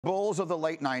Bulls of the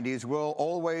late 90s will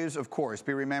always, of course,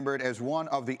 be remembered as one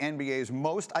of the NBA's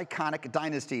most iconic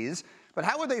dynasties. But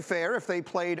how would they fare if they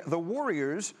played the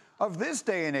Warriors of this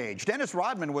day and age? Dennis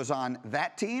Rodman was on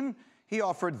that team. He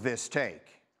offered this take.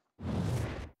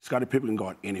 Scottie Pippen can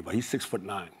guard anybody. He's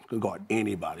 6'9", can guard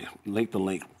anybody, length to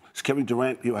length. Kevin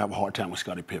Durant, he'll have a hard time with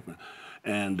Scottie Pippen.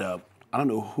 And I don't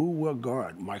know who will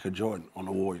guard Michael Jordan on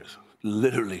the Warriors.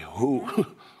 Literally, who?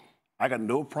 I got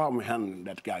no problem handling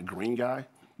that guy, green guy.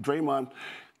 Draymond,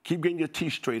 keep getting your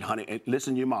teeth straight, honey, and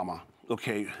listen to your mama.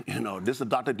 Okay, you know, this is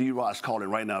Dr. D. Ross calling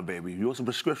right now, baby. You want some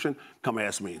prescription? Come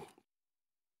ask me.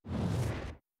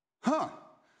 Huh.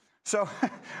 So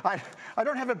I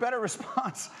don't have a better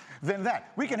response than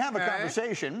that. We can have a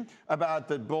conversation about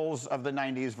the Bulls of the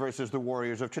 90s versus the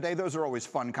Warriors of today. Those are always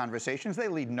fun conversations. They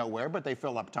lead nowhere, but they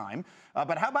fill up time.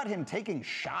 But how about him taking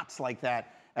shots like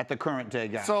that at the current day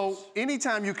guys? So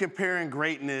anytime you're comparing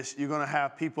greatness, you're going to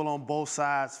have people on both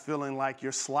sides feeling like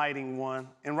you're slighting one,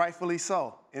 and rightfully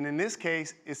so. And in this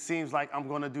case, it seems like I'm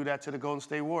going to do that to the Golden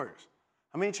State Warriors.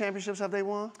 How many championships have they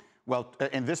won? Well,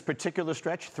 in this particular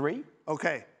stretch, 3.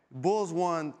 Okay. Bulls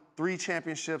won 3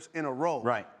 championships in a row.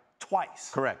 Right.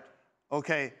 Twice. Correct.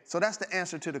 Okay, so that's the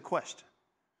answer to the question.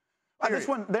 This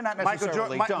one, they're not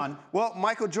necessarily done. Well,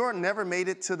 Michael Jordan never made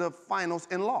it to the finals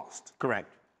and lost. Correct.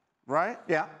 Right?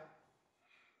 Yeah.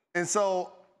 And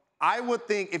so I would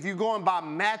think if you're going by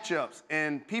matchups,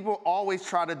 and people always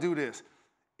try to do this,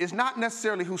 it's not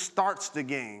necessarily who starts the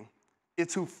game,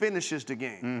 it's who finishes the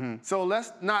game. Mm-hmm. So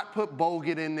let's not put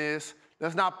Bogut in this.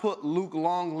 Let's not put Luke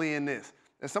Longley in this.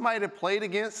 As somebody that played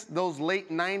against those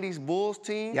late 90s Bulls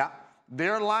team,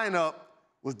 their lineup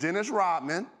was Dennis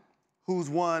Rodman, who's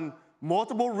won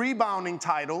multiple rebounding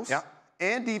titles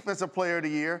and Defensive Player of the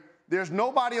Year. There's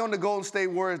nobody on the Golden State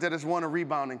Warriors that has won a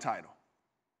rebounding title.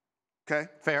 Okay?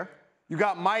 Fair. You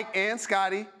got Mike and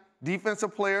Scottie,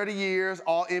 Defensive Player of the Years,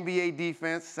 all NBA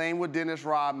defense. Same with Dennis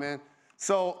Rodman.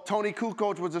 So Tony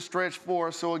Kukoc was a stretch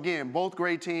 4. So again, both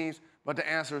great teams. But the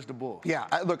answer is the Bulls. Yeah,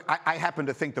 look, I happen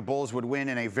to think the Bulls would win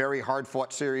in a very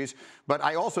hard-fought series, but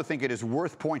I also think it is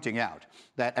worth pointing out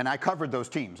that, and I covered those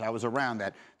teams, I was around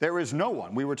that, there is no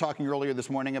one, we were talking earlier this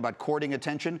morning about courting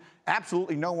attention,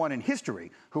 absolutely no one in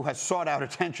history who has sought out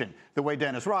attention the way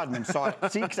Dennis Rodman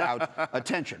seeks out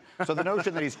attention. So the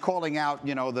notion that he's calling out,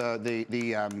 you know, the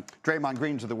Draymond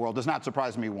Greens of the world does not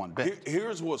surprise me one bit.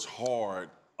 Here's what's hard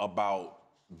about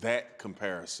that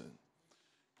comparison.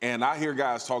 And I hear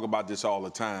guys talk about this all the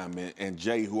time, and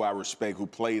Jay, who I respect, who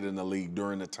played in the league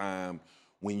during the time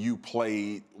when you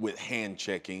played with hand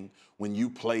checking, when you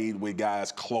played with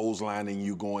guys clotheslining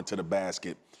you going to the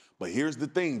basket. But here's the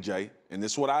thing, Jay, and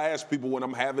this is what I ask people when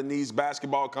I'm having these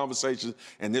basketball conversations,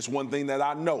 and this one thing that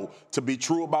I know to be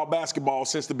true about basketball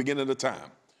since the beginning of the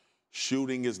time.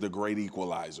 Shooting is the great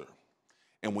equalizer.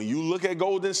 And when you look at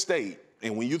Golden State,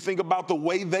 and when you think about the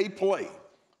way they play,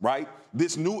 right?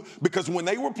 Because when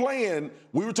they were playing,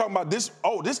 we were talking about this,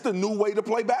 this is the new way to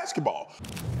play basketball.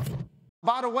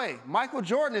 By the way, Michael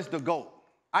Jordan is the GOAT.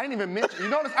 I didn't even mention, you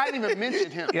notice I didn't even mention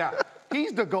him. Yeah.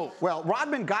 He's the GOAT. Well,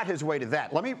 Rodman got his way to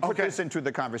that. Let me put this into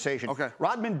the conversation. Okay.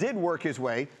 Rodman did work his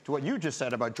way to what you just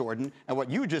said about Jordan and what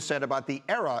you just said about the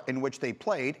era in which they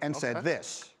played and said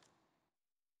this.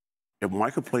 If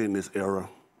Michael played in this era,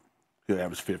 he'll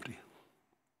average 50.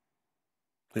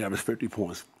 He'll average 50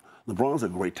 points. LeBron's a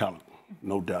great talent,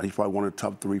 no doubt. He's probably one of the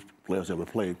top 3 players ever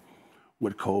played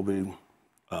with Kobe,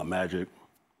 Magic,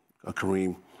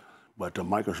 Kareem. But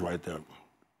Michael's right there. I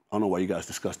don't know why you guys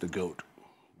discuss the GOAT.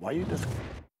 Why you discuss?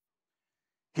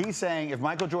 He's saying if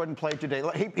Michael Jordan played today,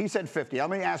 he said 50. Let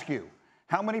me ask you,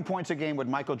 how many points a game would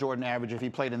Michael Jordan average if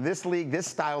he played in this league, this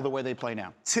style, the way they play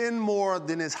now? 10 more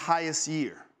than his highest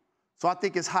year. So I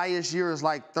think his highest year is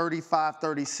like 35,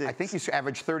 36. I think he's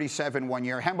averaged 37 one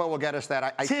year. Hembo will get us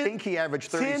that. I think he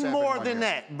averaged 37 10 more one than year.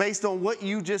 that, based on what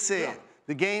you just said. Yeah.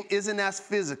 The game isn't as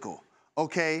physical,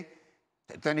 okay?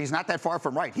 Then he's not that far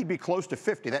from right. He'd be close to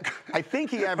 50. I think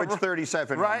he averaged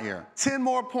 37 one year. 10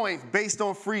 more points based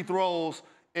on free throws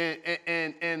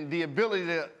and the ability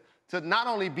to not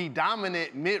only be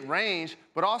dominant mid-range,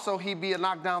 but also he'd be a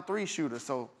knockdown 3 shooter,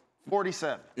 so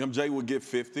 47. MJ would get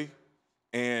 50,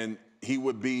 and he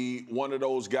would be one of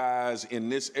those guys in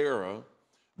this era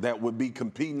that would be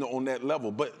competing on that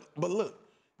level. But look,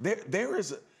 there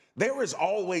is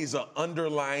always an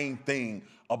underlying thing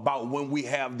about when we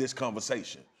have this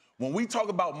conversation. When we talk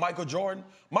about Michael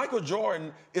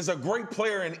Jordan is a great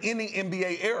player in any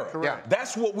NBA era. Correct.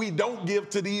 That's what we don't give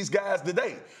to these guys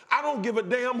today. I don't give a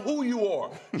damn who you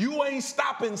are. You ain't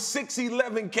stopping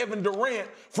 6'11" Kevin Durant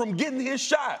from getting his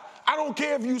shot. I don't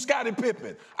care if you Scottie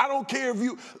Pippen. I don't care if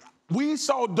you... We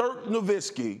saw Dirk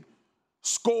Nowitzki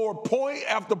score point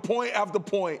after point after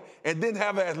point, and didn't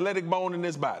have an athletic bone in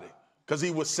his body because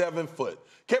he was 7 foot.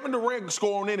 Kevin Durant could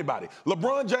score on anybody.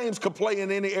 LeBron James could play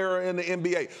in any era in the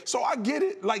NBA. So I get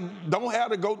it. Like, don't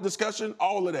have the GOAT discussion,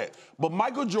 all of that. But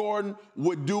Michael Jordan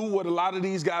would do what a lot of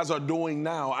these guys are doing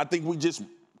now. I think we just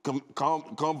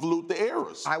convolute the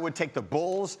eras. I would take the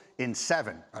Bulls in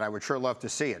 7, but I would sure love to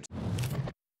see it.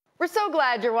 We're so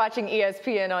glad you're watching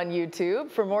ESPN on YouTube.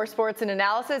 For more sports and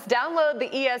analysis, download the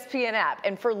ESPN app.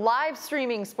 And for live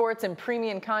streaming sports and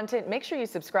premium content, make sure you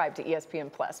subscribe to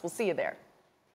ESPN+. We'll see you there.